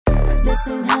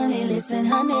Listen, honey, listen,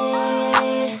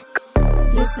 honey.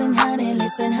 Listen, honey,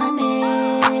 listen,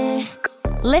 honey.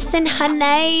 Listen,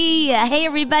 honey. Hey,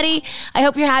 everybody. I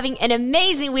hope you're having an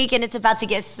amazing week, and it's about to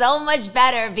get so much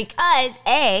better because,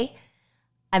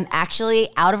 I'm actually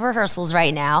out of rehearsals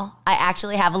right now. I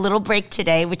actually have a little break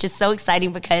today, which is so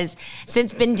exciting because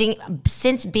since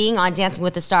being on Dancing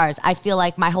with the Stars, I feel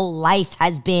like my whole life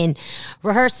has been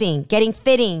rehearsing, getting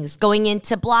fittings, going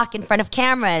into block in front of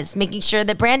cameras, making sure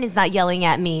that Brandon's not yelling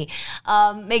at me,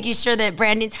 making sure that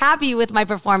Brandon's happy with my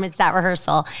performance at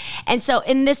rehearsal. And so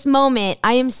in this moment,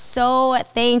 I am so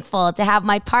thankful to have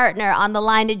my partner on the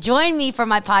line to join me for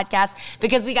my podcast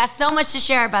because we got so much to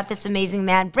share about this amazing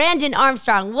man, Brandon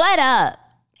Armstrong. What up?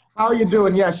 How are you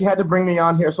doing? Yeah, she had to bring me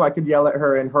on here so I could yell at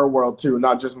her in her world too,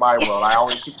 not just my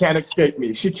world. She can't escape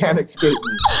me. She can't escape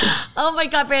me. Oh my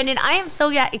God, Brandon, I am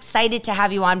so excited to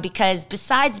have you on because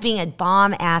besides being a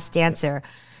bomb-ass dancer,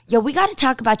 we got to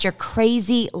talk about your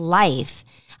crazy life.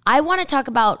 I want to talk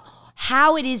about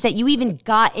how it is that you even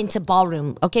got into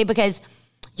ballroom, okay? Because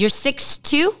you're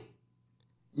 6'2"?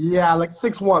 Yeah, like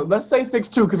 6'1". Let's say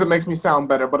 6'2" because it makes me sound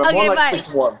better, but I'm more like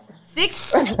 6'1".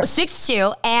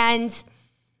 6'2", and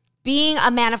being a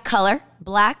man of color,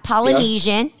 Black,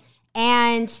 Polynesian, yes.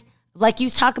 And like you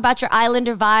talk about your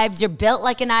Islander vibes, you're built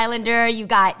like an Islander, you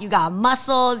got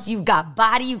muscles, you got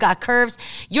body, you got curves.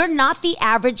 You're not the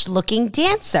average looking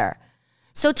dancer.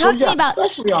 So talk to me about...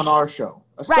 Especially on our show.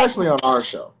 On our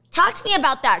show. Talk to me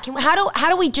about that. How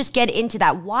do we just get into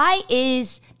that? Why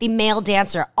is the male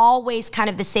dancer always kind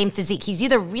of the same physique? He's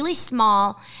either really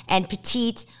small and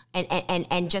petite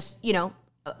and just,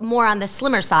 more on the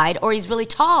slimmer side, or he's really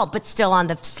tall but still on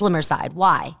the slimmer side.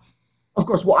 Why? Of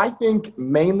course. Well, I think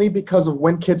mainly because of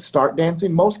when kids start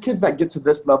dancing. Most kids that get to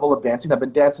this level of dancing have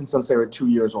been dancing since they were 2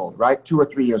 years old, right? 2 or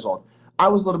 3 years old. I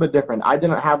was a little bit different. I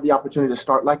didn't have the opportunity to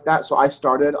start like that, so I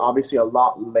started obviously a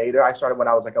lot later. I started when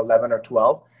I was like 11 or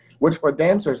 12, which for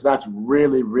dancers, that's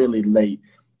really, really late.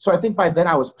 So I think by then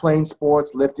I was playing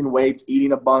sports, lifting weights,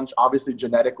 eating a bunch. Obviously,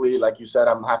 genetically, like you said,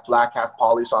 I'm half Black, half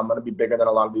poly, so I'm going to be bigger than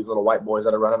a lot of these little white boys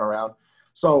that are running around.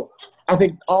 So I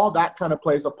think all that kind of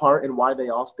plays a part in why they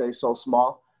all stay so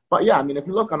small. But yeah, I mean, if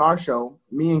you look on our show,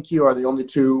 me and Keo are the only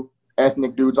two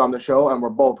ethnic dudes on the show, and we're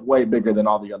both way bigger than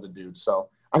all the other dudes. So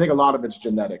I think a lot of it's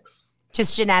genetics.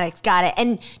 Just genetics, got it.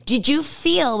 And did you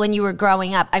feel when you were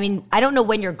growing up, I mean, I don't know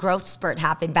when your growth spurt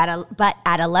happened, but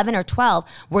at 11 or 12,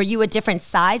 were you a different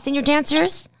size than your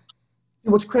dancers?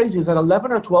 What's crazy is at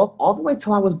 11 or 12, all the way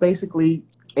till I was basically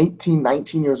 18,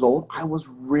 19 years old, I was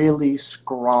really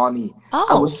scrawny. Oh.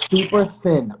 I was super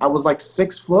thin. I was like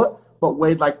 6 foot, but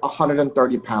weighed like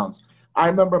 130 pounds. I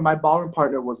remember my ballroom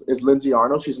partner is Lindsay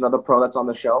Arnold. She's another pro that's on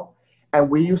the show. And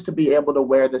we used to be able to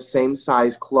wear the same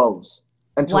size clothes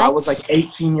until I was like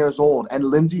 18 years old. And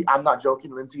Lindsay, I'm not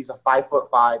joking, Lindsay's a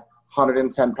 5'5",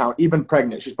 110 pound, even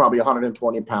pregnant. She's probably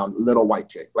 120 pound little white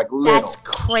chick. Like little. That's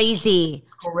crazy.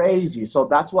 Crazy. So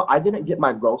that's what I didn't get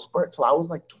my growth spurt till I was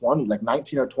like 20, like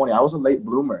 19 or 20. I was a late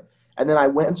bloomer. And then I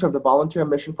went and served a volunteer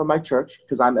mission for my church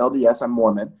because I'm LDS, I'm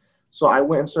Mormon. So I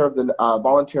went and served a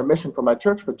volunteer mission for my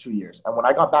church for 2 years. And when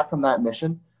I got back from that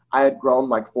mission, I had grown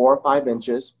like 4 or 5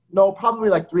 inches. No, probably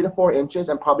like 3 to 4 inches,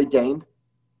 and probably gained,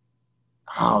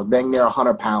 dang near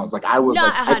 100 pounds. Like I was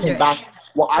Not like, 100.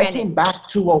 I came back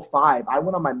 205. I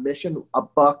went on my mission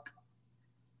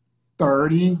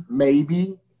 $130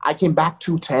 maybe. I came back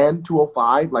 210,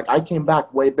 205. Like I came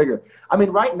back way bigger. I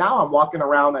mean, right now I'm walking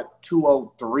around at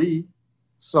 203.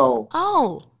 So.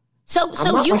 Oh. So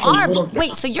you are,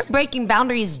 so you're breaking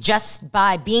boundaries just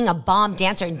by being a bomb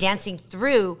dancer and dancing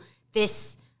through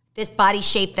this body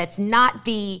shape that's not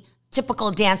the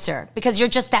typical dancer because you're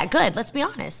just that good. Let's be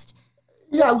honest.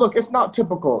 Yeah, look, it's not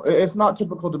typical. It's not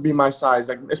typical to be my size.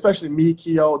 Like especially me,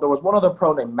 Keo. There was one other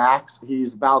pro named Max.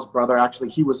 He's Val's brother. Actually,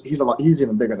 he's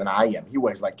even bigger than I am. He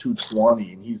weighs like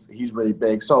 220, and he's really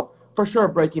big. So for sure,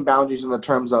 breaking boundaries in the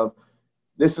terms of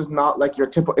this is not like your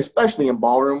typical, especially in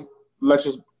ballroom. Let's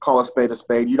just call a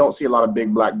spade. You don't see a lot of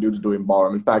big Black dudes doing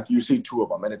ballroom. In fact, you see 2 of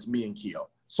them, and it's me and Keo.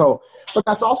 So, but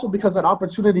that's also because that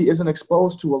opportunity isn't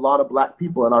exposed to a lot of Black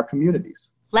people in our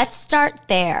communities. Let's start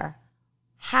there.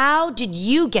 How did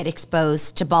you get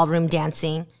exposed to ballroom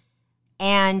dancing,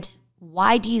 and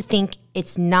why do you think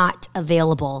it's not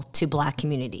available to Black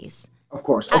communities? Of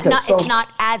course. Okay, it's not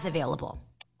as available.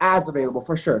 As available,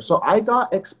 for sure. So I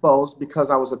got exposed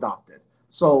because I was adopted.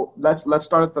 So let's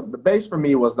start at the base for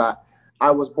me was that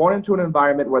I was born into an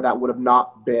environment where that would have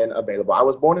not been available. I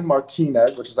was born in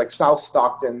Martinez, which is like South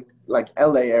Stockton, like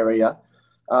LA area,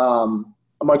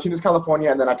 Martinez, California.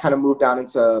 And then I kind of moved down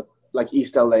into like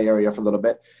East LA area for a little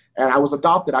bit. And I was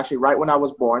adopted actually right when I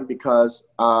was born because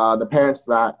the parents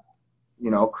that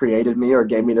created me or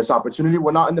gave me this opportunity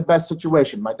were not in the best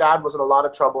situation. My dad was in a lot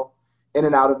of trouble, in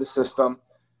and out of the system,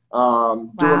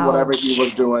 doing whatever he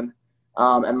was doing.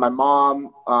 And my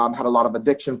mom had a lot of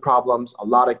addiction problems, a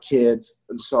lot of kids.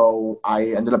 And so I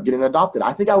ended up getting adopted.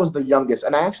 I think I was the youngest.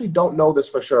 And I actually don't know this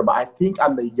for sure, but I think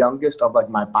I'm the youngest of like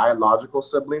my biological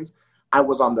siblings. I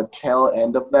was on the tail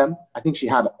end of them. I think she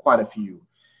had quite a few.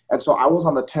 And so I was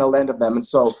on the tail end of them. And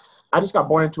so I just got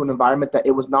born into an environment that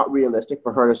it was not realistic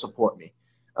for her to support me.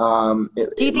 Do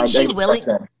you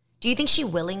think she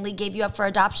willingly gave you up for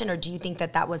adoption, or do you think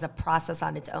that was a process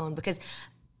on its own? Because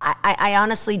I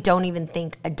honestly don't even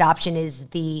think adoption is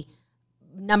the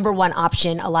number one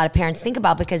option a lot of parents think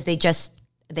about, because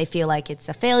they feel like it's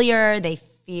a failure. They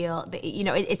feel,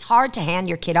 it's hard to hand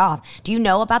your kid off. Do you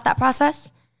know about that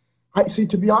process?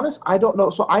 To be honest, I don't know.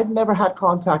 So I've never had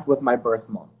contact with my birth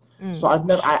mom. So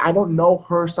I don't know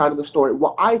her side of the story.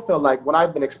 What I feel like, what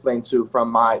I've been explained to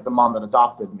from the mom that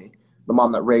adopted me, the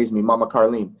mom that raised me, Mama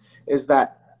Carlene, is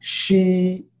that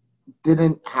she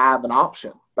didn't have an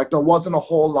option. Like there wasn't a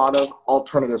whole lot of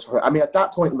alternatives for her. I mean, at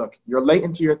that point, look, you're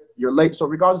late. So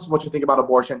regardless of what you think about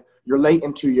abortion, you're late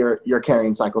into your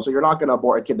carrying cycle. So you're not going to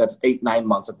abort a kid that's 8-9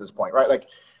 months at this point, right? Like,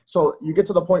 so you get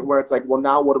to the point where it's like, well,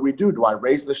 now what do we do? Do I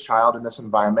raise this child in this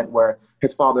environment where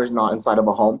his father is not inside of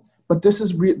a home? But this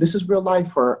is real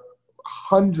life for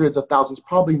hundreds of thousands,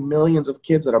 probably millions of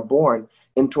kids that are born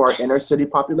into our inner city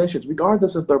populations,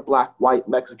 regardless if they're Black, white,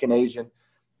 Mexican, Asian.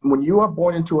 When you are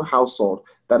born into a household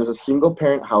that is a single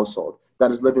parent household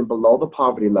that is living below the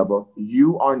poverty level,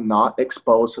 you are not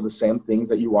exposed to the same things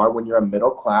that you are when you're a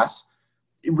middle class,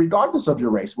 regardless of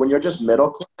your race, when you're just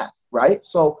middle class, right?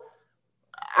 So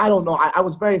I don't know. I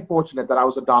was very fortunate that I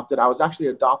was adopted. I was actually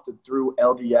adopted through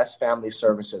LDS Family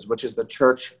Services, which is the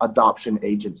church adoption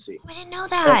agency. I didn't know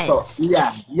that. So,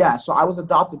 yeah. So I was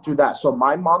adopted through that. So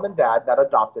my mom and dad that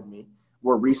adopted me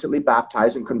were recently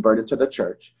baptized and converted to the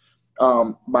church.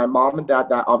 My mom and dad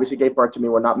that obviously gave birth to me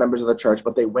were not members of the church,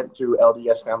 but they went through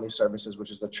LDS Family Services,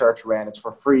 which is the church ran. It's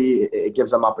for free. It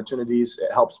gives them opportunities.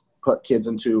 It helps put kids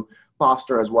into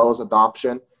foster as well as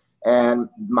adoption. And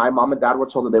my mom and dad were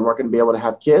told that they weren't going to be able to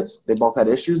have kids. They both had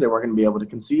issues. They weren't going to be able to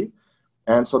conceive.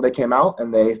 And so they came out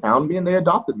and they found me and they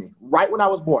adopted me right when I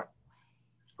was born.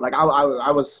 Like I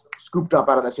was scooped up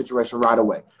out of that situation right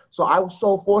away. So I was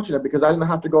so fortunate because I didn't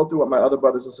have to go through what my other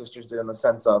brothers and sisters did, in the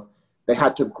sense of they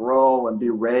had to grow and be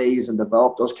raised and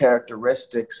develop those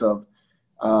characteristics of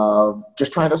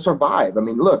just trying to survive. I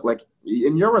mean, look, like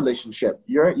in your relationship,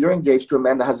 you're engaged to a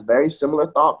man that has very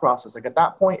similar thought process. Like at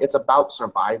that point, it's about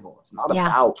survival. It's not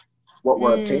about what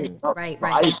we're obtaining. Right.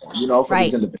 For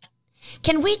these individuals.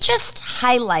 Can we just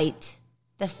highlight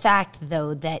the fact,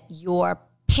 though, that your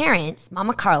parents,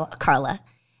 Mama Carla,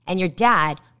 and your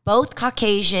dad, both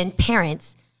Caucasian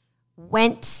parents,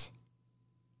 went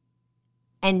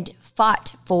and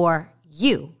fought for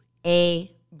you,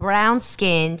 a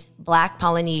brown-skinned Black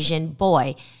Polynesian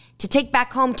boy, to take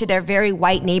back home to their very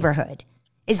white neighborhood.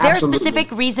 Is there a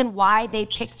specific reason why they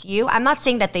picked you? I'm not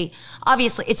saying that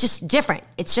obviously, it's just different.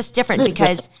 It's just different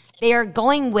because they are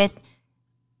going with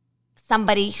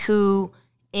somebody who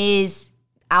is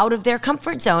out of their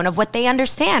comfort zone of what they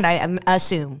understand, I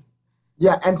assume.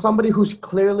 Yeah, and somebody who's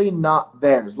clearly not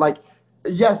theirs. Like,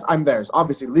 yes, I'm theirs,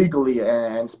 obviously, legally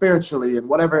and spiritually and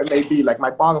whatever it may be. Like, my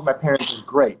bond with my parents is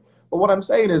great. But what I'm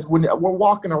saying is, when we're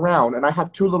walking around, and I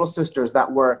have two little sisters that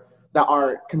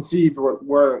are conceived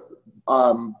were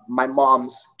my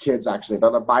mom's kids, actually.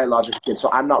 They're the biological kids, so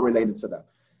I'm not related to them.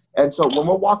 And so when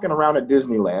we're walking around at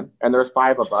Disneyland, and there's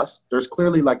 5 of us, there's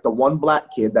clearly like the one Black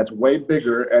kid that's way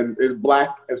bigger and is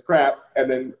Black as crap,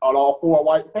 and then on all 4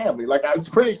 white family. Like, it's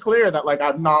pretty clear that like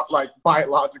I'm not like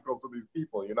biological to these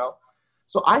people, you know?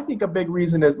 So I think a big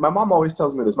reason is, my mom always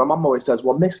tells me this. My mom always says,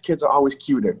 well, mixed kids are always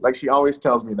cuter. Like, she always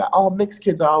tells me that. Oh, mixed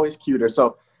kids are always cuter.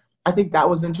 So I think that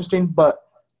was interesting. But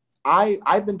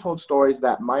I've been told stories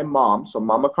that my mom, so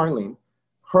Mama Carlene,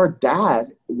 her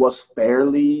dad was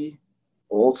fairly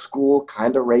old school,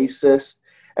 kind of racist.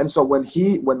 And so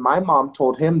when my mom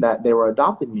told him that they were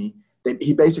adopting me,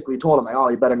 he basically told him, like, oh,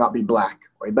 you better not be Black,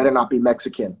 or you better not be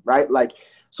Mexican, right? Like,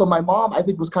 so my mom, I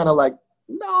think, was kind of like,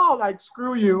 no, like,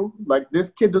 screw you. Like, this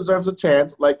kid deserves a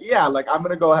chance. Like, yeah, like, I'm going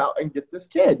to go out and get this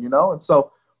kid, you know? And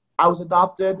so I was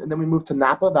adopted, and then we moved to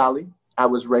Napa Valley. I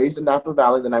was raised in Napa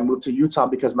Valley. Then I moved to Utah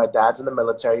because my dad's in the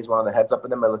military. He's one of the heads up in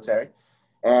the military.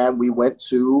 And we went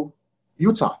to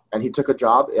Utah, and he took a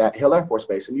job at Hill Air Force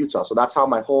Base in Utah. So that's how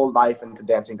my whole life into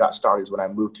dancing got started, is when I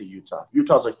moved to Utah.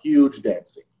 Utah's a huge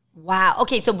dance scene. Wow.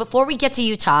 Okay, so before we get to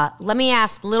Utah, let me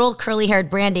ask little curly-haired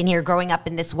Brandon here, growing up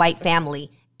in this white family.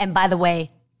 And by the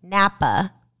way,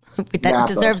 Napa, that Napa.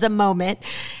 deserves a moment.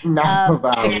 Napa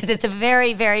Valley. Because it's a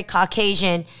very, very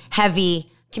Caucasian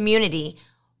heavy community.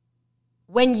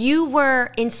 When you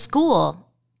were in school,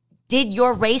 did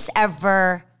your race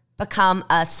ever become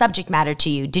a subject matter to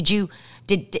you? Did you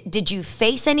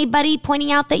face anybody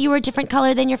pointing out that you were a different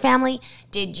color than your family?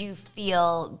 Did you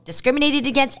feel discriminated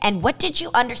against? And what did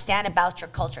you understand about your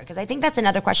culture? Because I think that's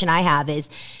another question I have is,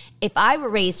 if I were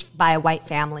raised by a white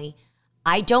family,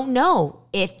 I don't know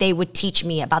if they would teach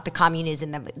me about the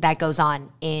communism that goes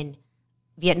on in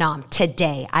Vietnam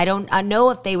today. I don't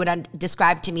know if they would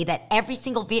describe to me that every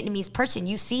single Vietnamese person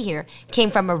you see here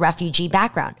came from a refugee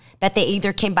background, that they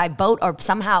either came by boat or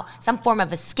somehow some form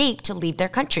of escape to leave their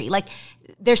country. Like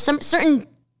there's certain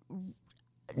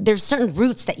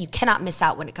roots that you cannot miss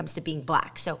out when it comes to being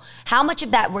Black. So how much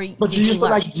of that did you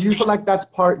learn? Do you feel like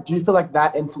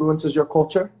that influences your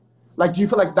culture? Like, do you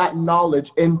feel like that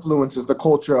knowledge influences the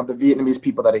culture of the Vietnamese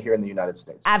people that are here in the United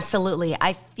States? Absolutely.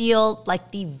 I feel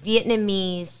like the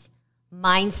Vietnamese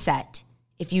mindset,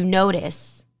 if you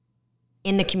notice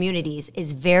in the communities,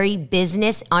 is very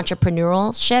business,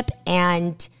 entrepreneurship,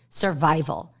 and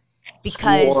survival.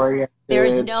 Because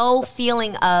there's no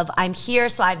feeling of, I'm here,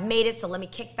 so I've made it, so let me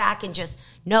kick back and just,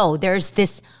 no, there's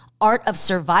this art of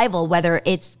survival, whether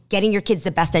it's getting your kids the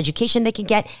best education they can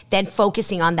get, then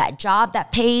focusing on that job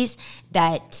that pays,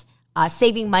 that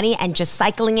saving money and just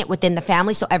cycling it within the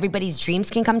family so everybody's dreams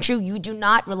can come true. You do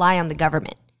not rely on the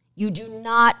government. You do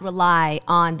not rely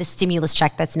on the stimulus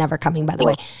check that's never coming, by the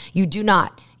way. You do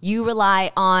not. You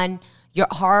rely on your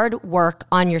hard work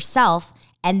on yourself,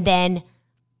 and then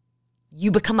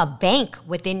you become a bank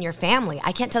within your family.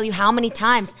 I can't tell you how many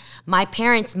times my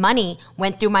parents' money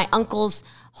went through my uncle's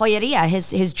joyeria,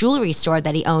 his jewelry store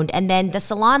that he owned, and then the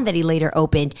salon that he later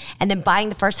opened, and then buying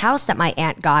the first house that my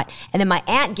aunt got, and then my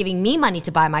aunt giving me money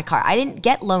to buy my car. I didn't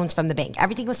get loans from the bank.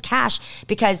 Everything was cash,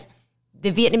 because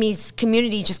the Vietnamese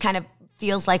community just kind of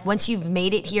feels like once you've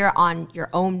made it here on your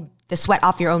own, the sweat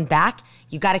off your own back,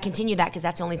 you got to continue that because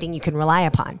that's the only thing you can rely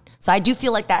upon. So I do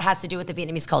feel like that has to do with the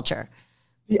Vietnamese culture.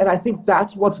 And I think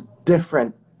that's what's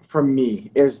different for me,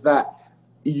 is that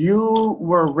you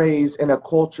were raised in a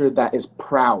culture that is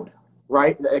proud,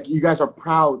 right? Like you guys are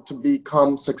proud to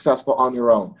become successful on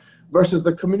your own, versus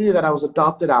the community that I was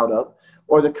adopted out of,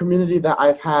 or the community that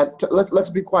I've had.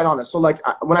 Let's be quite honest. So like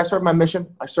when I served my mission,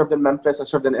 I served in Memphis, I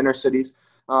served in inner cities.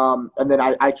 And then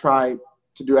I try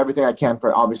to do everything I can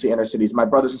for obviously inner cities. My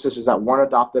brothers and sisters that weren't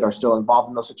adopted are still involved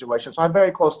in those situations. So I have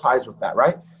very close ties with that,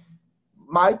 right?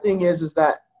 My thing is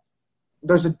that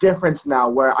there's a difference now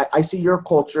where I see your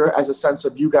culture as a sense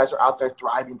of you guys are out there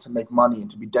thriving to make money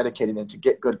and to be dedicated and to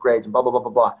get good grades and blah, blah, blah,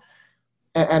 blah, blah.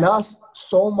 And us,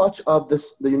 so much of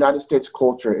the United States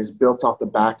culture is built off the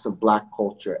backs of Black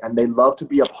culture, and they love to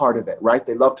be a part of it, right?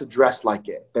 They love to dress like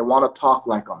it. They want to talk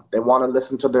like them. They want to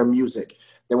listen to their music.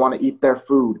 They want to eat their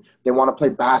food. They want to play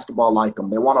basketball like them.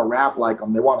 They want to rap like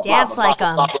them. They want to dance like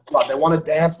them. They want to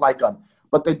dance like them,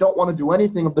 but they don't want to do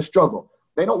anything of the struggle.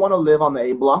 They don't want to live on the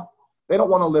A block. They don't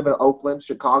want to live in Oakland,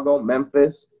 Chicago,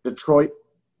 Memphis, Detroit,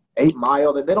 8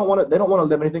 Mile. They don't want to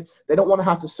live anything. They don't want to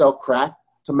have to sell crack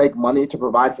to make money to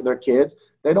provide for their kids.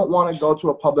 They don't want to go to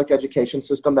a public education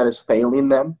system that is failing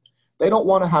them. They don't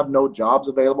want to have no jobs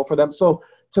available for them. So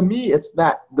to me, it's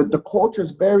that the culture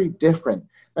is very different.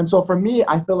 And so for me,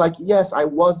 I feel like, yes, I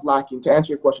was lacking, to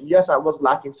answer your question, yes, I was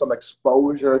lacking some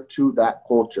exposure to that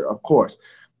culture, of course.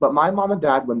 But my mom and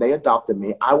dad, when they adopted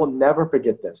me, I will never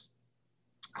forget this.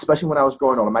 Especially when I was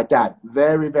growing older. My dad,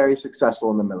 very, very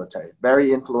successful in the military,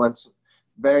 very influential,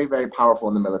 very, very powerful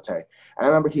in the military. And I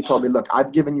remember he told me, look,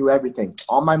 I've given you everything,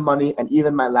 all my money and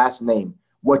even my last name.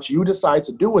 What you decide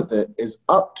to do with it is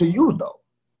up to you, though.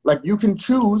 Like you can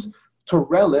choose to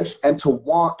relish and to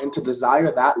want and to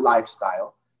desire that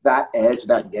lifestyle, that edge,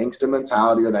 that gangster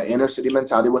mentality or that inner city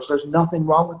mentality, which there's nothing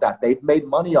wrong with that. They've made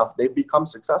money off, they've become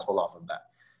successful off of that.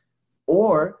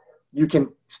 Or you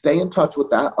can stay in touch with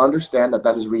that, understand that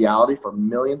that is reality for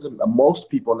millions and most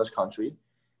people in this country,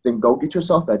 then go get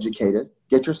yourself educated,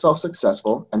 get yourself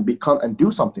successful, and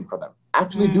do something for them.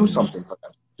 Actually do something for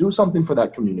them. Do something for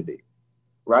that community,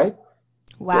 right?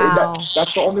 Wow.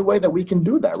 That's the only way that we can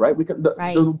do that, right? We can.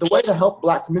 The way to help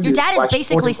Black communities. Your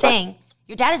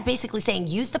dad is basically saying,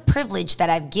 use the privilege that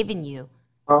I've given you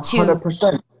 100%.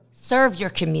 to serve your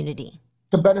community.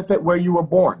 To benefit where you were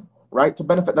born. Right? To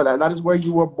benefit that is where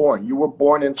you were born. You were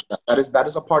born into that. That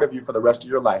is a part of you for the rest of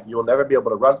your life. You will never be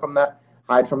able to run from that,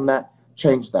 hide from that,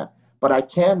 change that. But I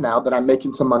can, now that I'm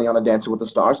making some money on a Dancing with the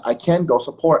Stars, I can go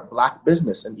support Black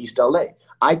business in East LA.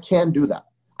 I can do that.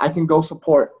 I can go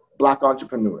support Black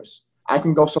entrepreneurs. I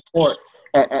can go support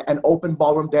and open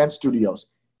ballroom dance studios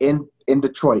in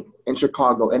Detroit, in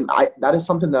Chicago. And that is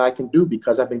something that I can do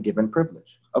because I've been given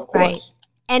privilege, of course. Right.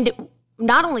 And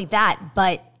not only that,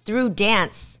 but through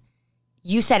dance,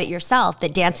 you said it yourself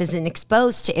that dance isn't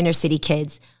exposed to inner city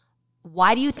kids.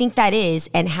 Why do you think that is?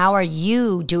 And how are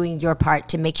you doing your part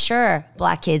to make sure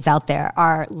Black kids out there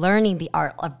are learning the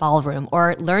art of ballroom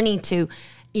or learning to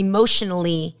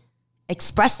emotionally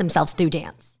express themselves through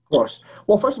dance? Of course.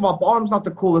 Well, first of all, ballroom's not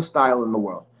the coolest style in the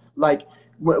world. Like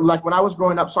when I was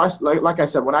growing up, so like I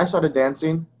said, when I started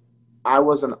dancing, I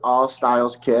was an all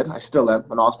styles kid. I still am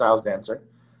an all styles dancer.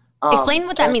 Explain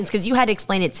what that means, because you had to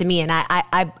explain it to me. And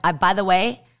I by the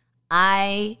way,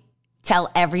 I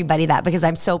tell everybody that because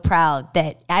I'm so proud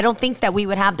that I don't think that we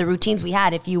would have the routines we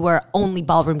had if you were only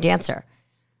ballroom dancer.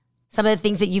 Some of the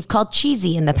things that you've called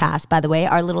cheesy in the past, by the way,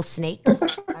 our little snake,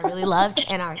 I really loved,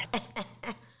 and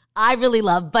I really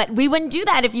love, but we wouldn't do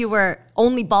that if you were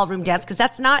only ballroom dance because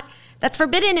that's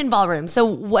forbidden in ballroom. So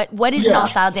what is an all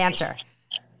style dancer?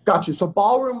 Got you. So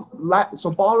ballroom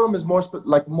is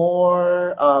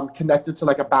more connected to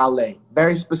like a ballet,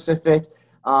 very specific,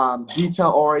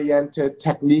 detail oriented,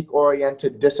 technique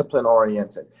oriented, discipline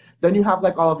oriented. Then you have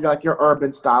like all of your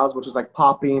urban styles, which is like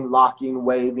popping, locking,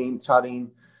 waving, tutting,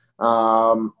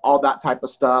 all that type of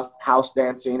stuff, house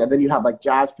dancing. And then you have like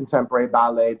jazz, contemporary,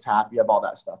 ballet, tap. You have all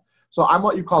that stuff. So I'm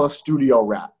what you call a studio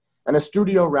rat. And a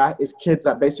studio rat is kids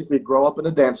that basically grow up in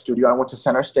a dance studio. I went to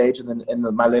Center Stage, and then in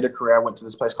my later career, I went to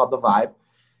this place called The Vibe.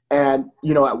 And,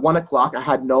 at 1 o'clock, I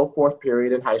had no fourth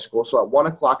period in high school. So at 1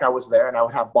 o'clock, I was there, and I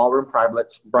would have ballroom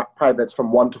privates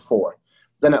from 1 to 4.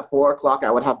 Then at 4 o'clock,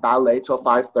 I would have ballet till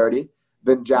 5:30.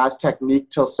 Then jazz technique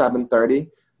till 7:30.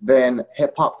 Then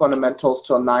hip-hop fundamentals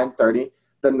till 9:30.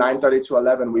 Then 9:30 to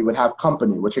 11, we would have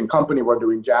company, which in company, we're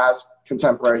doing jazz,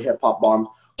 contemporary, hip-hop, ballroom.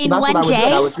 So in one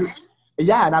day?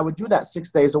 Yeah, and I would do that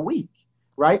 6 days a week,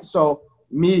 right? So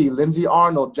me, Lindsay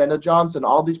Arnold, Jenna Johnson,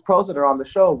 all these pros that are on the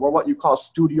show, we're what you call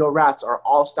studio rats or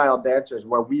all-style dancers,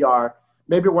 where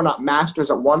maybe we're not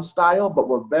masters at one style, but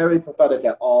we're very prophetic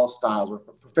at all styles. We're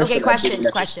proficient.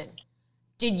 Okay, question.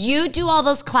 Did you do all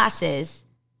those classes?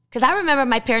 Because I remember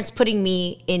my parents putting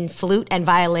me in flute and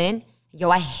violin. Yo,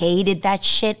 I hated that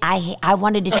shit. I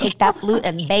wanted to take that flute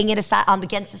and bang it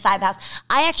against the side of the house.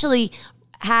 I actually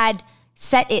had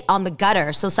set it on the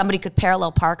gutter so somebody could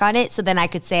parallel park on it, so then I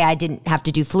could say I didn't have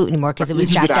to do flute anymore because it was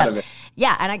jacked up.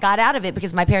 Yeah, and I got out of it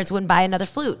because my parents wouldn't buy another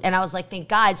flute. And I was like, thank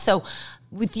God. So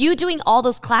with you doing all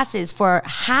those classes for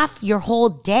half your whole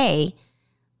day,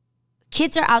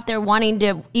 kids are out there wanting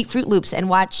to eat Fruit Loops and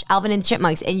watch Alvin and the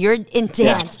Chipmunks, and you're in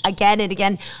dance again and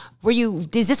again.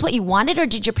 Is this what you wanted, or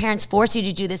did your parents force you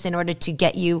to do this in order to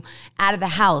get you out of the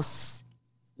house?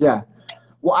 Yeah.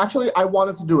 Well, actually, I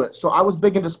wanted to do it. So I was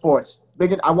big into sports.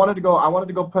 I wanted to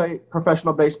go play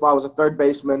professional baseball. I was a third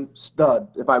baseman, stud,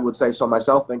 if I would say so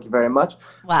myself. Thank you very much.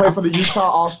 Wow. Play for the Utah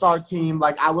All-Star team.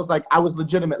 I was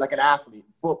legitimate, like an athlete.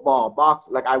 Football,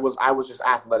 boxing. I was just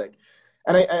athletic.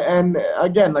 And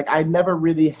again, I never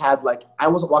really had I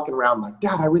wasn't walking around like,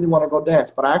 God, I really want to go dance.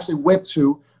 But I actually went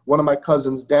to one of my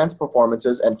cousin's dance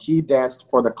performances, and he danced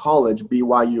for the college,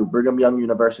 BYU, Brigham Young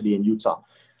University in Utah.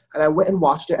 And I went and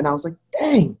watched it, and I was like,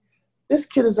 dang, this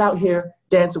kid is out here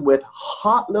dancing with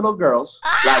hot little girls,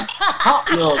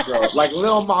 like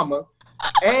Lil Mama,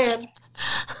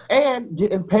 and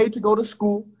getting paid to go to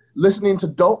school, listening to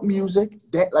dope music,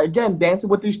 dancing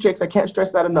with these chicks. I can't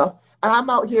stress that enough. And I'm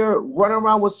out here running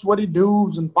around with sweaty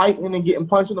dudes and fighting and getting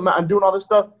punched in the mouth and doing all this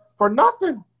stuff for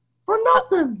nothing.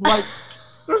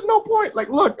 There's no point.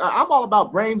 Look, I'm all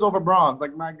about brains over bronze.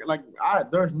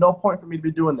 There's no point for me to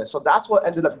be doing this. So that's what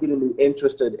ended up getting me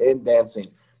interested in dancing.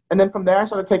 And then from there, I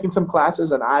started taking some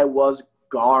classes, and I was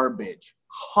garbage,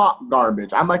 hot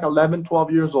garbage. I'm 11,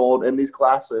 12 years old in these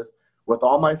classes with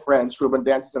all my friends who have been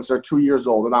dancing since they're 2 years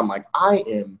old. And I'm like, I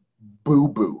am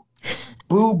boo-boo,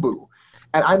 boo-boo.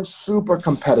 And I'm super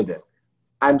competitive.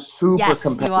 Yes, you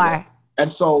are.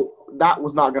 And so that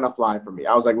was not going to fly for me.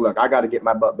 I was like, look, I got to get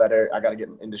my butt better. I got to get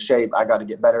into shape. I got to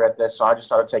get better at this. So I just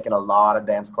started taking a lot of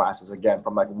dance classes, again,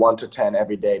 from 1 to 10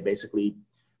 every day, basically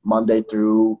Monday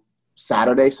through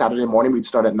Saturday. Saturday morning, we'd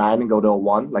start at 9 and go to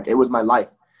 1. It was my life.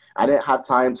 I didn't have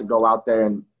time to go out there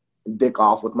and dick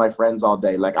off with my friends all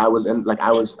day. I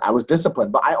was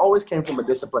disciplined, but I always came from a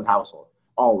disciplined household.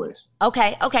 Always.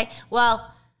 Okay.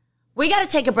 Well, we got to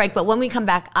take a break, but when we come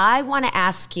back, I want to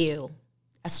ask you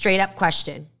a straight up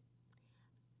question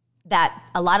that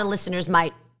a lot of listeners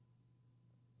might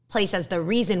place as the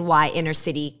reason why inner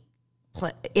city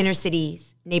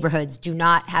neighborhoods do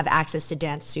not have access to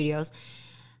dance studios,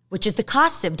 which is the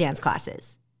cost of dance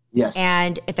classes. Yes.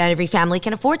 And if every family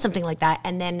can afford something like that.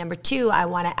 And then number 2, I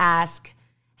want to ask,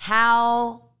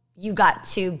 how you got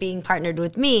to being partnered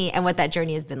with me and what that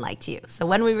journey has been like to you. So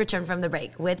when we return from the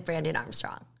break with Brandon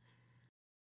Armstrong.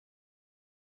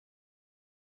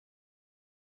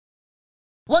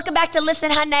 Welcome back to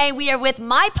Listen Honey. We are with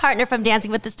my partner from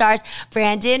Dancing with the Stars,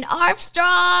 Brandon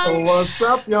Armstrong. What's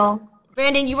up, y'all?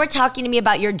 Brandon, you were talking to me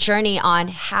about your journey on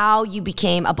how you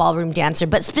became a ballroom dancer,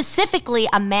 but specifically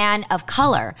a man of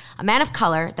color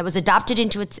that was adopted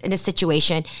in a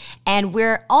situation. And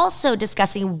we're also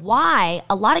discussing why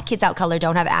a lot of kids out color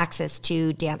don't have access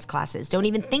to dance classes, don't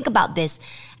even think about this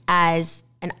as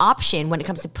an option when it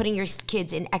comes to putting your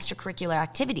kids in extracurricular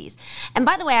activities. And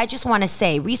by the way, I just want to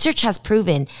say, research has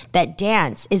proven that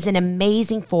dance is an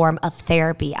amazing form of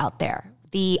therapy out there.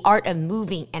 The art of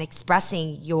moving and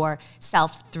expressing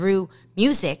yourself through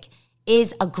music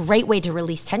is a great way to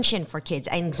release tension for kids,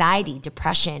 anxiety,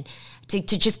 depression, to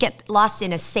just get lost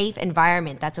in a safe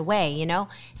environment that's away, you know?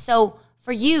 So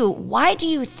for you, why do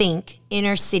you think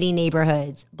inner city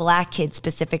neighborhoods, Black kids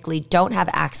specifically, don't have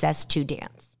access to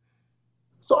dance?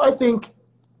 So I think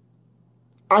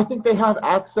they have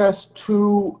access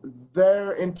to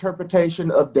their interpretation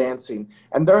of dancing,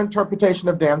 and their interpretation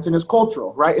of dancing is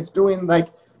cultural, right? It's doing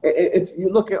it's you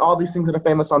look at all these things that are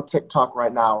famous on TikTok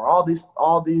right now, or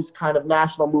all these kind of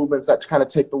national movements that kind of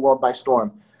take the world by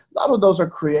storm. A lot of those are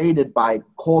created by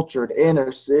cultured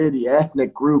inner city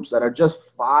ethnic groups that are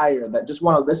just fire, that just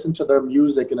want to listen to their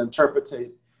music and interpret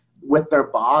it with their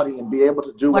body and be able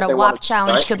to do what they want. What a WAP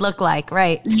challenge could look like,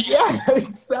 right? Yeah,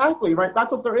 exactly, right?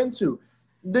 That's what they're into.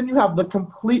 Then you have the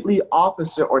completely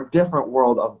opposite or different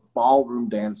world of ballroom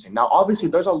dancing. Now, obviously,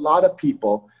 there's a lot of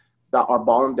people that are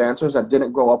ballroom dancers that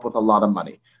didn't grow up with a lot of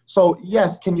money. So,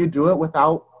 yes, can you do it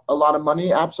without a lot of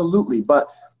money? Absolutely. But,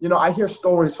 you know, I hear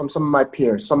stories from some of my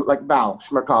peers, some like Val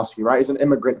Shmerkovsky, right? He's an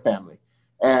immigrant family.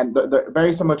 And they're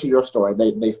very similar to your story.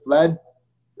 They fled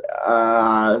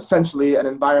essentially an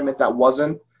environment that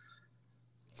wasn't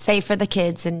safe for the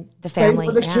kids and the family.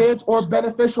 Safe for the kids or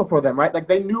beneficial for them, right? Like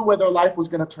they knew where their life was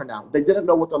going to turn out. They didn't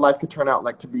know what their life could turn out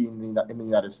like to be in the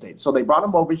United States. So they brought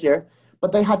them over here,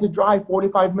 but they had to drive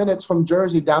 45 minutes from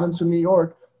Jersey down into New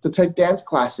York to take dance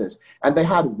classes. And they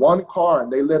had one car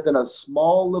and they lived in a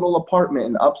small little apartment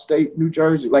in upstate New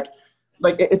Jersey. Like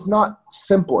it's not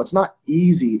simple. It's not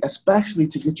easy, especially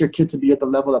to get your kid to be at the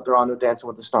level that they're on with Dancing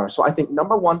with the Stars. So I think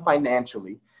number one,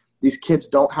 financially, these kids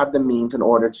don't have the means in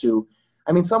order to,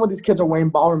 I mean, some of these kids are wearing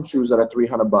ballroom shoes that are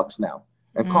 $300 now.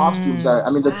 And costumes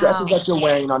that, the dresses that you're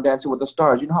wearing on Dancing with the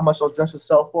Stars, you know how much those dresses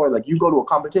sell for? Like you go to a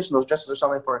competition, those dresses are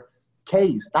selling for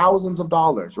K's, thousands of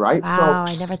dollars, right? Wow,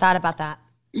 so, I never thought about that.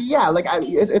 Yeah,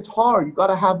 it's hard. You got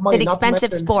to have money. It's an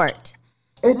expensive sport.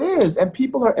 It is. And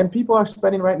people are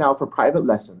spending right now for private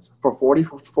lessons for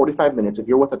 45 minutes. If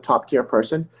you're with a top tier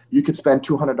person, you could spend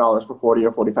 $200 for 40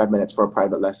 or 45 minutes for a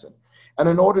private lesson. And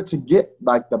in order to get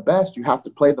like the best, you have to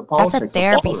play the politics. That's a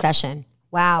therapy session.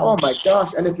 Wow. Oh my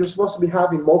gosh. And if you're supposed to be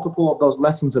having multiple of those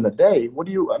lessons in a day, what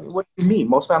do you mean?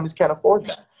 Most families can't afford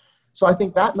that. So I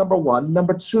think that number one.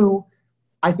 Number two,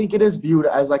 I think it is viewed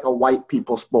as like a white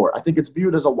people sport. I think it's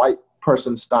viewed as a white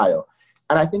person style.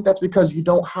 And I think that's because you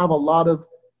don't have a lot of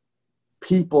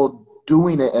people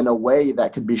doing it in a way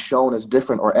that could be shown as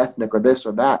different or ethnic or this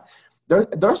or that. There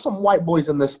are some white boys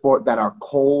in this sport that are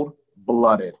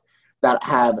cold-blooded, that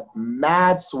have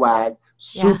mad swag,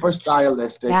 super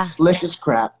stylistic, slick as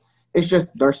crap. It's just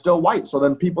they're still white. So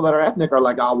then people that are ethnic are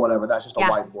like, oh, whatever, that's just a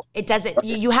white boy. It doesn't.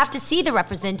 You have to see the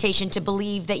representation to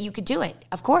believe that you could do it.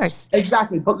 Of course.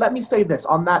 Exactly. But let me say this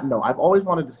on that note. I've always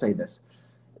wanted to say this.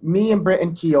 Me and Britt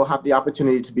and Keo have the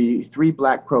opportunity to be 3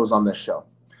 Black pros on this show.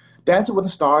 Dancing with the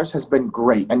Stars has been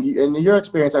great. And in your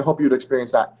experience, I hope you'd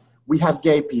experience that. We have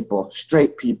gay people,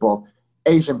 straight people,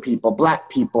 Asian people, Black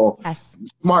people,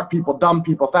 smart people, dumb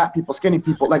people, fat people, skinny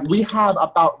people. Like we have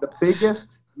about the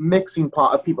biggest mixing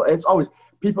pot of people. It's always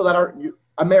people that are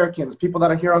Americans, people that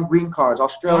are here on green cards,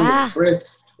 Australians,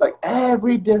 Brits, like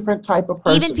every different type of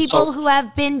person. Even people who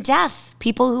have been deaf,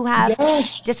 people who have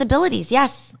disabilities.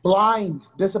 Yes. Blind,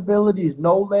 disabilities,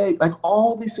 no leg, like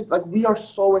all these things. Like we are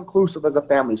so inclusive as a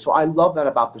family. So I love that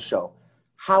about the show.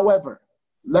 However,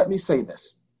 let me say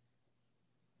this.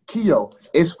 Keo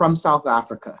is from South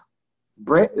Africa.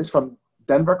 Britt is from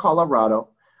Denver, Colorado.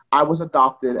 I was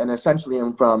adopted and essentially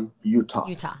am from Utah.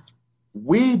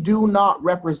 We do not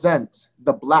represent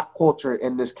the Black culture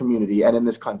in this community and in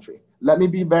this country. Let me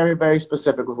be very, very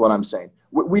specific with what I'm saying.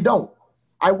 We don't.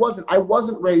 I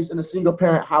wasn't raised in a single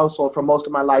parent household for most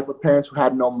of my life with parents who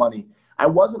had no money. I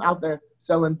wasn't out there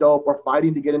selling dope or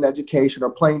fighting to get an education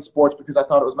or playing sports because I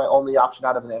thought it was my only option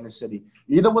out of the inner city.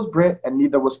 Neither was Britt and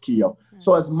neither was Keo.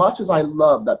 So as much as I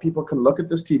love that people can look at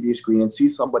this TV screen and see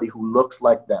somebody who looks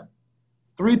like them,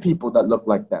 3 people that look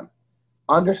like them.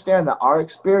 Understand that our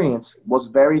experience was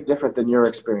very different than your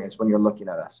experience when you're looking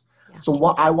at us. Yeah. So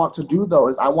what I want to do, though,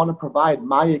 is I want to provide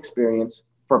my experience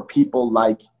for people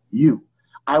like you.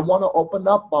 I want to open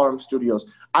up ballroom studios.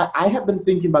 I have been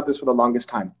thinking about this for the longest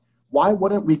time. Why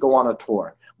wouldn't we go on a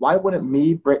tour? Why wouldn't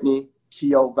me, Brittany,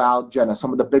 Keo, Val, Jenna,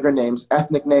 some of the bigger names,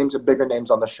 ethnic names and bigger names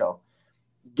on the show,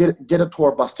 get a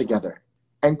tour bus together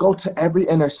and go to every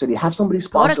inner city. Have somebody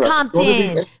sponsor us. Go to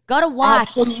Compton. Go to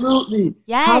Watts. Absolutely.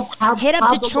 Yes. Hit up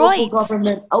Detroit.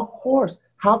 Government, of course.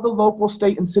 Have the local,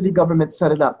 state, and city government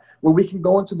set it up where we can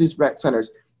go into these rec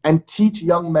centers and teach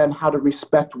young men how to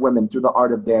respect women through the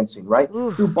art of dancing, right?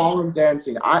 Oof. Through ballroom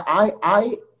dancing.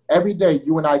 I every day,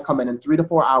 you and I come in 3 to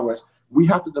 4 hours, we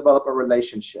have to develop a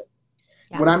relationship.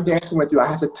 Yeah. When I'm dancing with you, I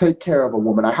have to take care of a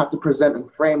woman. I have to present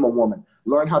and frame a woman,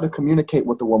 learn how to communicate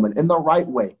with the woman in the right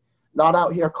way. Not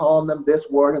out here calling them this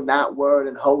word and that word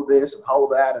and ho this and ho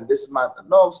that and this is my,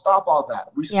 no, stop all that.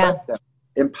 Respect them,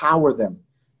 empower them,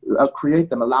 create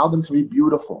them, allow them to be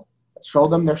beautiful, show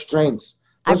them their strengths.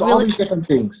 There's all these different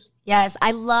things. Yes,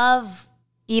 I love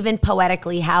even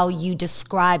poetically how you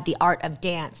describe the art of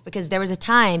dance, because there was a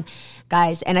time,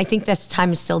 guys, and I think that's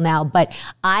time is still now, but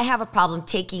I have a problem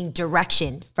taking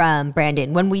direction from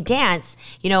Brandon. When we dance,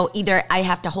 either I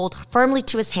have to hold firmly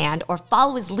to his hand or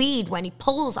follow his lead when he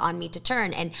pulls on me to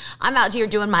turn, and I'm out here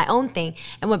doing my own thing.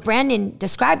 And what Brandon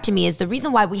described to me is the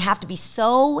reason why we have to be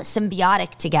so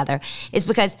symbiotic together is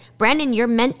because, Brandon, you're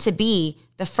meant to be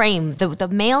the frame, the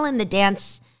male in the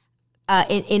dance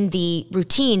in the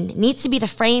routine needs to be the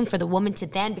frame for the woman to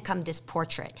then become this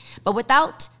portrait. But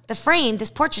without the frame, this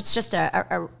portrait's just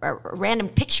a random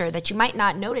picture that you might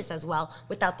not notice as well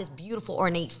without this beautiful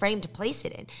ornate frame to place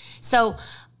it in. So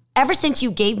ever since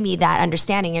you gave me that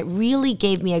understanding, it really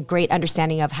gave me a great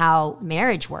understanding of how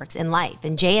marriage works in life.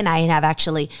 And Jay and I have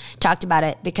actually talked about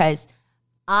it because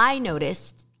I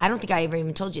noticed, I don't think I ever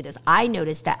even told you this, I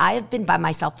noticed that I have been by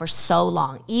myself for so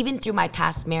long. Even through my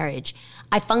past marriage,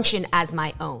 I function as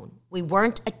my own. We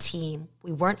weren't a team.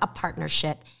 We weren't a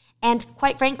partnership. And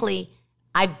quite frankly,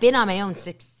 I've been on my own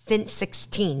since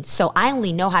 16. So I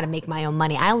only know how to make my own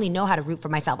money. I only know how to root for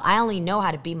myself. I only know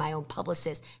how to be my own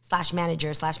publicist /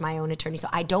 manager / my own attorney. So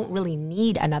I don't really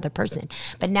need another person.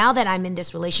 But now that I'm in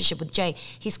this relationship with Jay,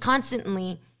 he's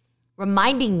constantly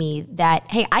reminding me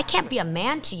that, hey, I can't be a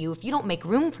man to you if you don't make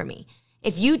room for me.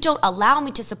 If you don't allow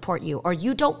me to support you, or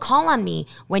you don't call on me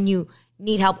when you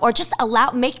need help, or just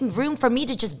making room for me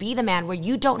to just be the man where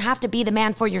you don't have to be the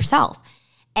man for yourself.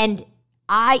 And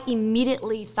I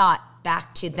immediately thought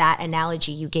back to that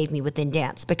analogy you gave me within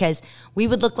dance, because we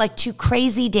would look like 2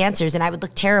 crazy dancers and I would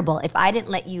look terrible if I didn't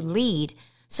let you lead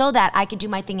so that I could do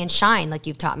my thing and shine like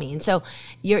you've taught me. And so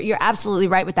you're absolutely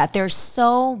right with that. There's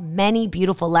so many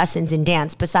beautiful lessons in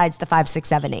dance besides the 5, 6,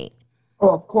 7, 8. Oh,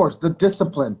 of course, the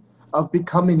discipline of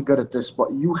becoming good at this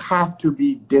sport. You have to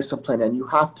be disciplined, and you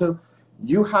have to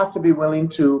be willing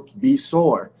to be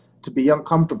sore, to be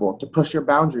uncomfortable, to push your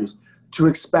boundaries, to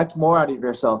expect more out of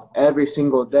yourself every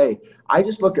single day. I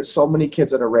just look at so many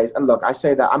kids that are raised, and look, I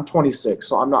say that I'm 26,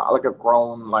 so I'm not like a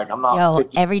grown, like I'm not. Yo,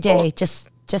 every day, just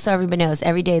so everybody knows,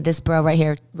 every day this bro right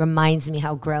here reminds me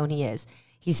how grown he is.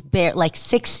 He's like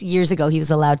 6 years ago, he was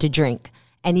allowed to drink.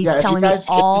 And he's telling me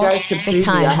all the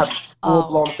time. I have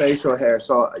full-blown facial hair.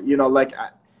 So, like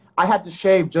I had to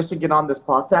shave just to get on this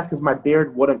podcast because my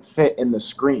beard wouldn't fit in the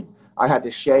screen. I had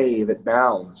to shave it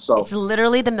down. So it's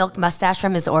literally the milk mustache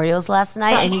from his Oreos last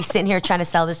night, and he's sitting here trying to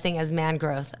sell this thing as man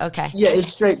growth. Okay. Yeah, it's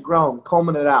straight grown,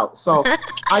 combing it out. So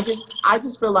I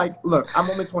just feel like, look, I'm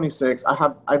only 26.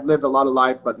 I've lived a lot of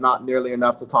life, but not nearly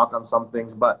enough to talk on some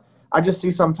things. But I just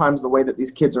see sometimes the way that these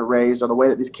kids are raised or the way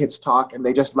that these kids talk, and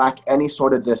they just lack any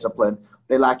sort of discipline.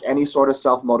 They lack any sort of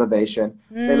self-motivation.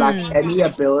 They lack any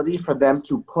ability for them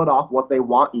to put off what they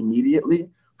want immediately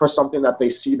for something that they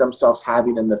see themselves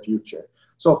having in the future.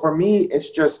 So for me, it's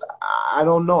just, I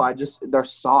don't know. They're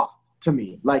soft to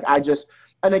me. Like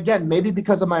and again, maybe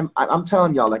because of I'm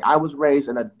telling y'all, like I was raised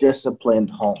in a disciplined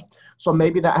home. So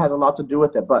maybe that has a lot to do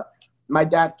with it. But my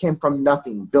dad came from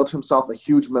nothing, built himself a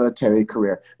huge military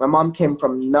career. My mom came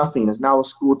from nothing, is now a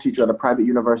school teacher at a private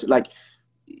university. Like,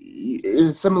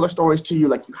 similar stories to you.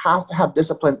 Like, you have to have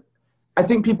discipline. I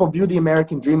think people view the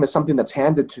American dream as something that's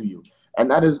handed to you. And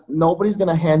that is, nobody's going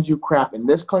to hand you crap in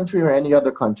this country or any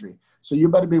other country. So you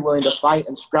better be willing to fight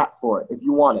and scrap for it if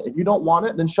you want it. If you don't want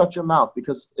it, then shut your mouth,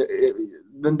 because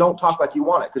then don't talk like you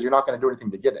want it, because you're not going to do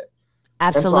anything to get it.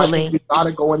 Absolutely. And so I think you got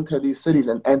to go into these cities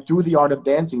and through the art of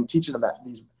dancing, teaching them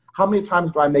how many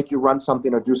times do I make you run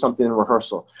something or do something in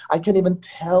rehearsal? I can't even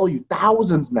tell you,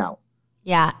 thousands now.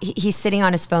 Yeah, he's sitting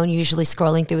on his phone, usually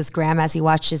scrolling through his gram as he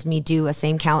watches me do a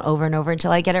same count over and over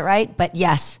until I get it right. But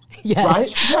yes.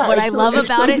 Right? Yeah, What I love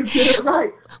about you get it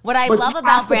right. What I But love you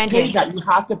about have to Brandon. pay that. You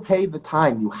have to pay the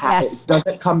time. You have. Yes. It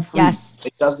doesn't come free. Yes.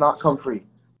 It does not come free.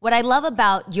 What I love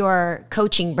about your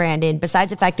coaching, Brandon, besides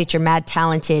the fact that you're mad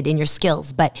talented in your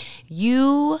skills, but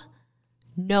you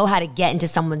know how to get into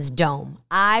someone's dome.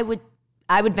 I would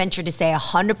venture to say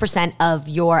 100% of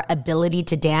your ability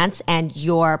to dance and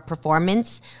your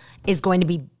performance is going to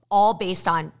be all based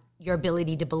on your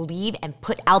ability to believe and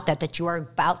put out that you are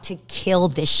about to kill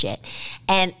this shit.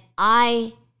 And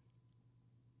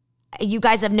you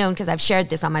guys have known, because I've shared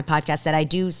this on my podcast, that I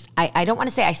don't want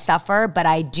to say I suffer, but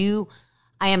I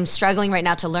am struggling right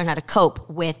now to learn how to cope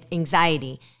with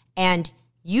anxiety. And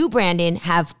you, Brandon,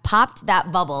 have popped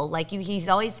that bubble. Like he's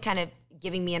always kind of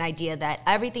giving me an idea that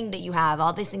everything that you have,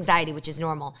 all this anxiety, which is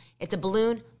normal, it's a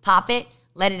balloon, pop it,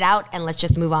 let it out, and let's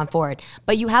just move on forward.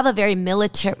 But you have a very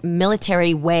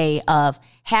military way of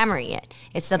hammering it.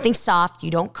 It's something soft. You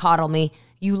don't coddle me.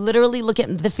 You literally look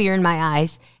at the fear in my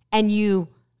eyes and you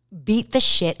beat the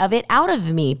shit of it out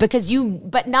of me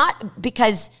but not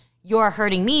because you're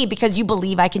hurting me, because you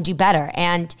believe I can do better.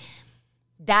 And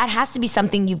that has to be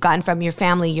something you've gotten from your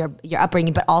family, your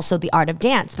upbringing, but also the art of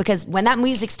dance. Because when that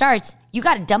music starts, you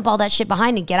got to dump all that shit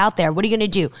behind and get out there. What are you going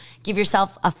to do? Give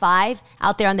yourself a 5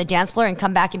 out there on the dance floor and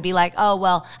come back and be like, oh,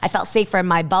 well, I felt safer in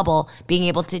my bubble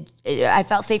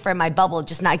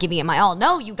just not giving it my all.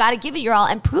 No, you got to give it your all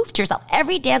and prove to yourself.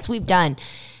 Every dance we've done,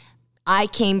 I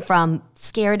came from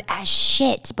scared as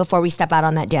shit before we step out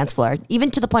on that dance floor,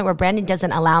 even to the point where Brandon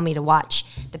doesn't allow me to watch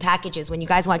the packages. When you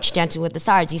guys watch Dancing with the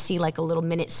Stars, you see like a little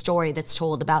minute story that's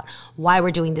told about why we're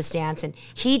doing this dance. And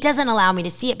he doesn't allow me to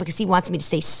see it because he wants me to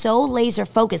stay so laser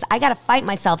focused. I got to fight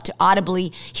myself to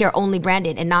audibly hear only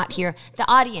Brandon and not hear the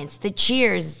audience, the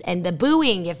cheers and the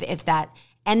booing, if that,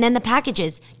 and then the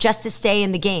packages, just to stay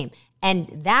in the game. And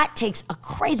that takes a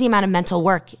crazy amount of mental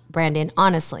work, Brandon,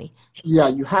 honestly. Yeah,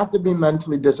 you have to be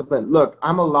mentally disciplined. Look,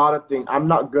 I'm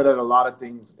not good at a lot of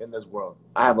things in this world.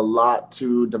 I have a lot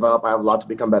to develop. I have a lot to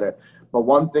become better. But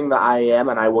one thing that I am,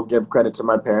 and I will give credit to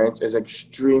my parents, is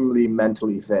extremely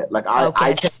mentally fit. Like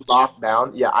I can lock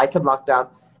down. Yeah, I can lock down.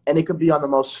 And it could be on the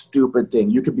most stupid thing.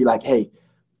 You could be like, hey,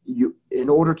 in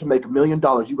order to make $1 million,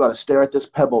 you got to stare at this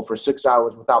pebble for 6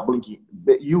 hours without blinking.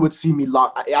 You would see me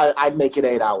I'd make it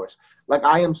 8 hours. Like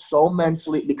I am so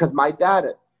mentally, because my dad,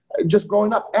 just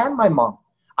growing up, and my mom,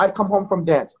 I'd come home from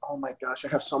dance. Oh my gosh, I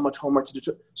have so much homework to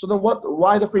do. So then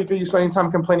why the freak are you spending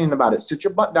time complaining about it? Sit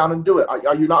your butt down and do it.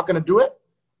 Are you not going to do it?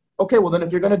 Okay, well then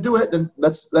if you're going to do it, then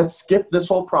let's skip this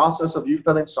whole process of you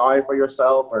feeling sorry for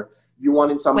yourself or you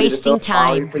wanting somebody to feel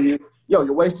sorry for you.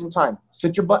 You're wasting time.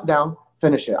 Sit your butt down,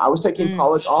 finish it. I was taking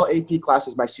college, all AP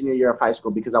classes my senior year of high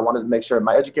school because I wanted to make sure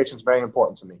my education is very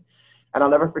important to me. And I'll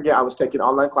never forget, I was taking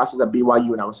online classes at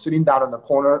BYU, and I was sitting down in the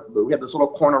corner. We had this little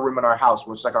corner room in our house,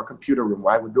 which is like our computer room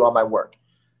where I would do all my work.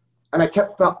 And I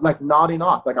kept like nodding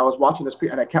off. Like I was watching this,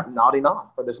 and I kept nodding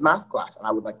off for this math class. And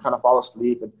I would like kind of fall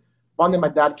asleep. And finally, my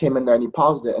dad came in there, and he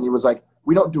paused it, and he was like,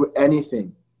 we don't do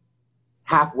anything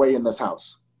halfway in this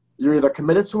house. You're either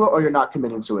committed to it or you're not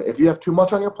committing to it. If you have too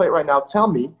much on your plate right now,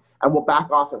 tell me, and we'll back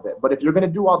off of it. But if you're going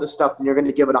to do all this stuff, then you're going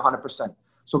to give it 100%.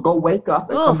 So go wake up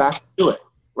and come back and do it.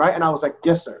 Right? And I was like,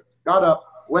 yes, sir. Got up,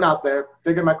 went out there,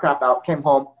 figured my crap out, came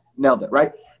home, nailed it,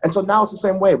 right? And so now it's the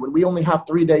same way. When we only have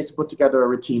 3 days to put together a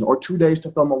routine or 2 days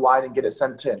to film a wide and get it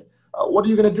sent in, what are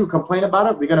you going to do? Complain about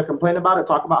it? We're going to complain about it,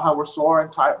 talk about how we're sore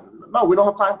and tired? No, we don't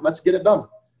have time. Let's get it done.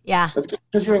 Yeah.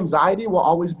 Because your anxiety will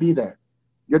always be there.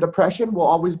 Your depression will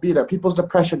always be there. People's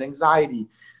depression, anxiety,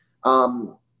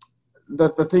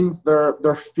 the things,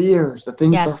 their fears, the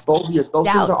things, their phobias, those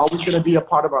things are always going to be a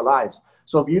part of our lives.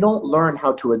 So if you don't learn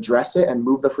how to address it and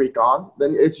move the freak on,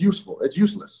 then it's useful. It's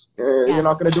useless. You're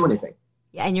not going to do anything.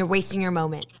 Yeah, and you're wasting your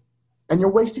moment. And you're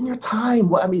wasting your time.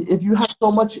 Well, I mean, if you have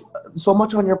so much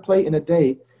on your plate in a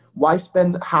day, why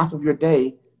spend half of your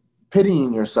day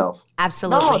pitying yourself?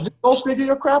 Absolutely. No, just go figure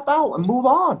your crap out and move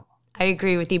on. I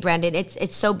agree with you, Brandon.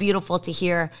 It's so beautiful to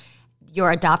hear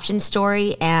your adoption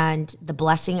story and the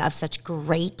blessing of such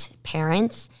great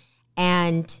parents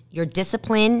and your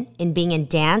discipline in being in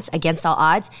dance against all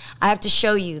odds. I have to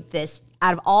show you this.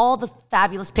 Out of all the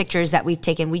fabulous pictures that we've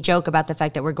taken, we joke about the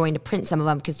fact that we're going to print some of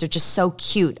them because they're just so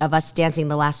cute of us dancing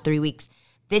the last 3 weeks.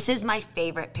 This is my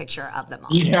favorite picture of them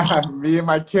all. Yeah, me and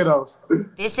my kiddos.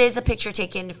 This is a picture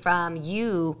taken from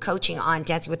you coaching on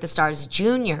Dancing with the Stars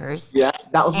Juniors. Yeah,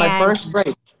 that was my first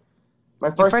break. My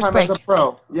first time as a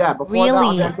pro. Yeah, before that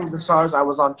on Dancing with the Stars, I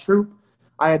was on Troop.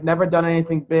 I had never done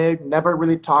anything big, never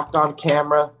really talked on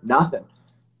camera, nothing.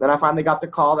 Then I finally got the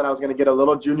call that I was going to get a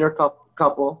little Junior Cup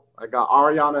couple. I got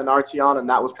Ariana and Artiana, and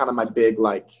that was kind of my big,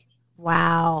 like.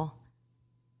 Wow.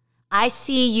 I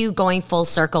see you going full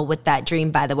circle with that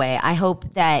dream, by the way. I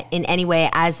hope that in any way,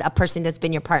 as a person that's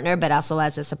been your partner, but also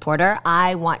as a supporter,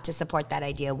 I want to support that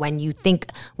idea when you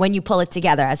pull it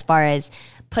together, as far as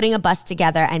putting a bus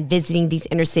together and visiting these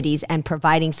inner cities and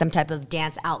providing some type of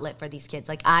dance outlet for these kids.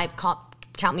 Like,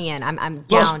 count me in. I'm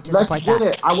down to support that.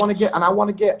 Let's get it.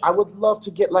 I would love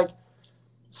to get like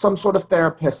some sort of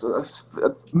therapist, a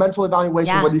mental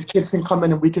evaluation where these kids can come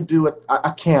in and we could do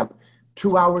a camp.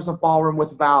 2 hours of ballroom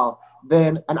with Val,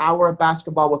 then an hour of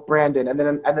basketball with Brandon, and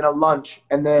then a lunch,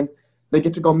 and then they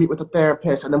get to go meet with a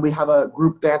therapist, and then we have a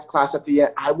group dance class at the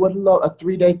end. I would love a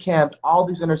 3-day camp, all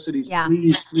these inner cities. Yeah.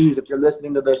 Please, if you're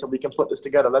listening to this and we can put this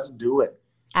together, let's do it.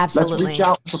 Absolutely. Let's reach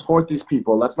out and support these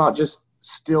people. Let's not just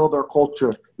steal their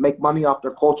culture, make money off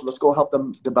their culture. Let's go help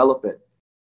them develop it.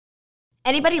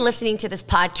 Anybody listening to this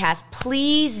podcast,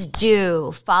 please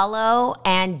do follow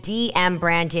and DM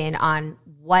Brandon on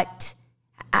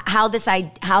how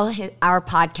our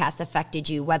podcast affected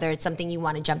you, whether it's something you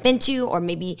want to jump into, or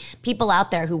maybe people out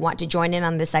there who want to join in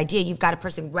on this idea. You've got a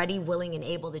person ready, willing, and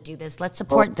able to do this. Let's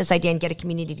support this idea and get a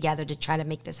community together to try to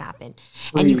make this happen.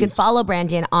 Please. And you can follow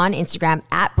Brandon on Instagram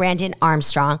at Brandon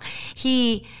Armstrong.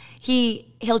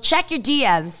 He'll check your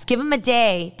DMs, give him a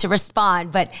day to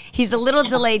respond, but he's a little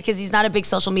delayed because he's not a big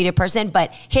social media person, but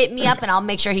hit me up and I'll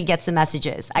make sure he gets the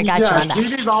messages. I got you on that.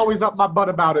 Jeannie's always up my butt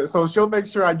about it, so she'll make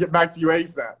sure I get back to you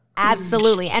ASAP.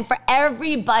 Absolutely. And for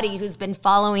everybody who's been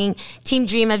following Team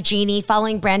Dream of Jeannie,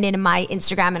 following Brandon and my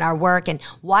Instagram and our work, and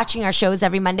watching our shows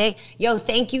every Monday,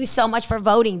 thank you so much for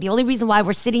voting. The only reason why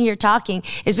we're sitting here talking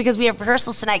is because we have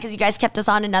rehearsals tonight, because you guys kept us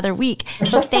on another week.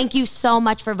 So thank you so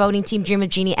much for voting Team Dream of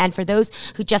Jeannie. And for those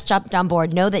who just jumped on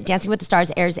board, know that Dancing with the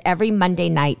Stars airs every Monday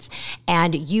nights,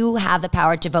 and you have the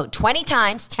power to vote 20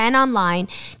 times, 10 online,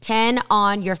 10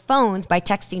 on your phones by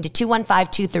texting to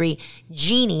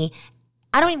 21523-JEANNIE.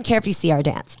 I don't even care if you see our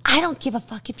dance. I don't give a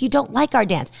fuck if you don't like our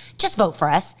dance. Just vote for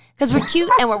us, because we're cute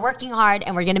and we're working hard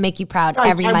and we're going to make you proud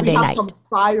every Monday night. We have some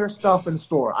fire stuff in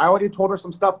store. I already told her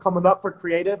some stuff coming up for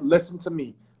creative. Listen to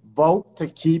me. Vote to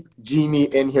keep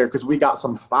Jeannie in here, because we got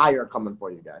some fire coming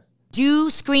for you guys. Do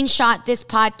screenshot this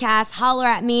podcast. Holler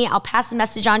at me. I'll pass the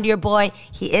message on to your boy.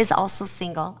 He is also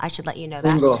single. I should let you know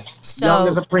that. Single. So, young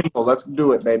as a Pringle. Let's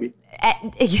do it, baby.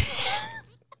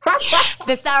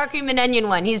 The sour cream and onion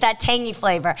one. He's that tangy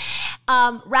flavor.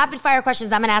 Rapid fire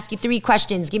questions. I'm going to ask you 3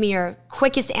 questions. Give me your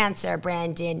quickest answer,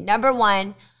 Brandon. Number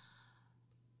 1,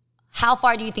 how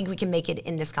far do you think we can make it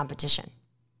in this competition?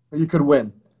 You could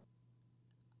win.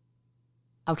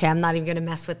 Okay, I'm not even going to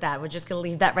mess with that. We're just going to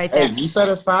leave that right there. Hey, you said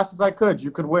as fast as I could. You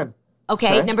could win.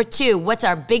 Okay, number 2, what's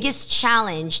our biggest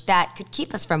challenge that could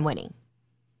keep us from winning?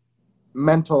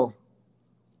 The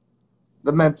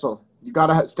mental. You got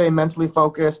to stay mentally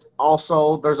focused.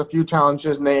 Also, there's a few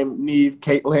challenges named Neve,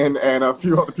 Caitlin, and a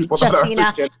few other people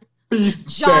Justina, that are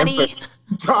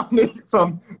Johnny,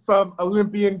 some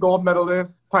Olympian gold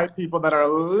medalist type people that are a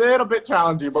little bit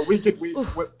challenging, but we could make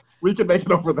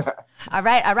it over that. All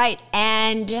right.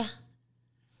 And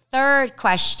third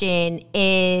question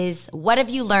is, what have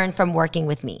you learned from working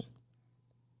with me?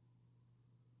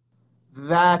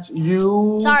 That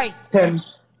you can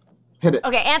hit it.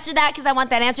 Okay, answer that, because I want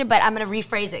that answer, but I'm going to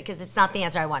rephrase it because it's not the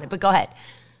answer I wanted. But go ahead.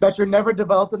 That you're never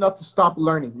developed enough to stop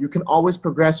learning. You can always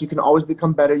progress. You can always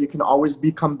become better. You can always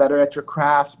become better at your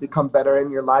craft, become better in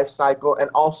your life cycle.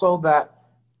 And also that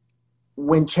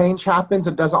when change happens,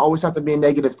 it doesn't always have to be a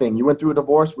negative thing. You went through a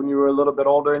divorce when you were a little bit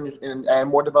older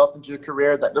and more developed into your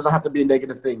career. That doesn't have to be a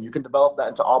negative thing. You can develop that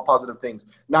into all positive things.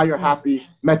 Now you're happy,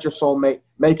 met your soulmate,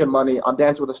 making money on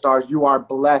Dancing with the Stars. You are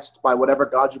blessed by whatever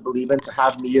God you believe in to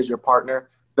have me as your partner.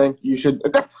 Think you should.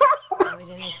 Oh, we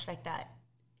didn't expect that.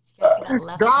 You guys see that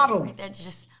left Got him. Right there?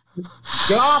 Just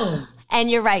Got him.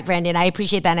 And you're right, Brandon. I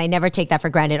appreciate that, and I never take that for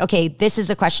granted. Okay, this is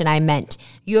the question I meant.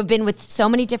 You have been with so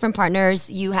many different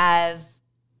partners. You have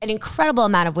an incredible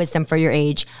amount of wisdom for your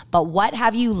age, but what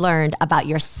have you learned about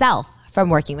yourself from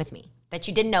working with me that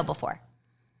you didn't know before?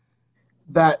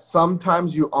 That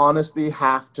sometimes you honestly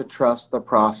have to trust the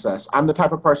process. I'm the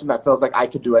type of person that feels like I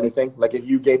could do anything. Like if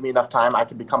you gave me enough time, I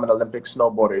could become an Olympic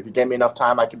snowboarder. If you gave me enough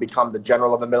time, I could become the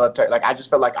general of the military. Like I just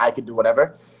feel like I could do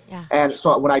whatever. Yeah. And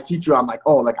so when I teach you, I'm like,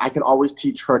 oh, like I can always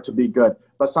teach her to be good.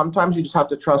 But sometimes you just have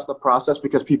to trust the process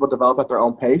because people develop at their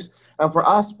own pace. And for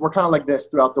us, we're kind of like this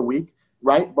throughout the week,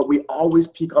 right? But we always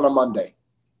peak on a Monday.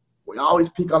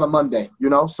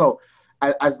 So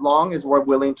as long as we're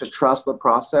willing to trust the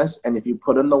process, and if you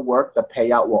put in the work, the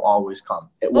payout will always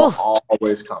come. It will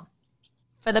always come.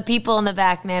 For the people in the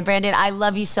back, man. Brandon, I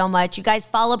love you so much. You guys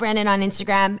follow Brandon on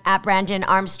Instagram at Brandon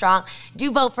Armstrong.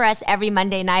 Do vote for us every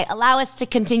Monday night. Allow us to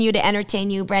continue to entertain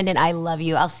you. Brandon, I love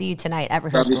you. I'll see you tonight at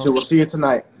rehearsals. Love you too. We'll see you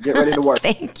tonight. Get ready to work.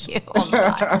 Thank you. Oh my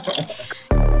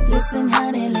God. Listen,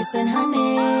 honey, listen,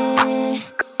 honey.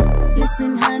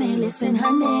 Listen, honey, listen,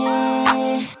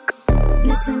 honey.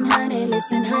 Listen, honey,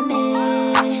 listen,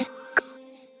 honey.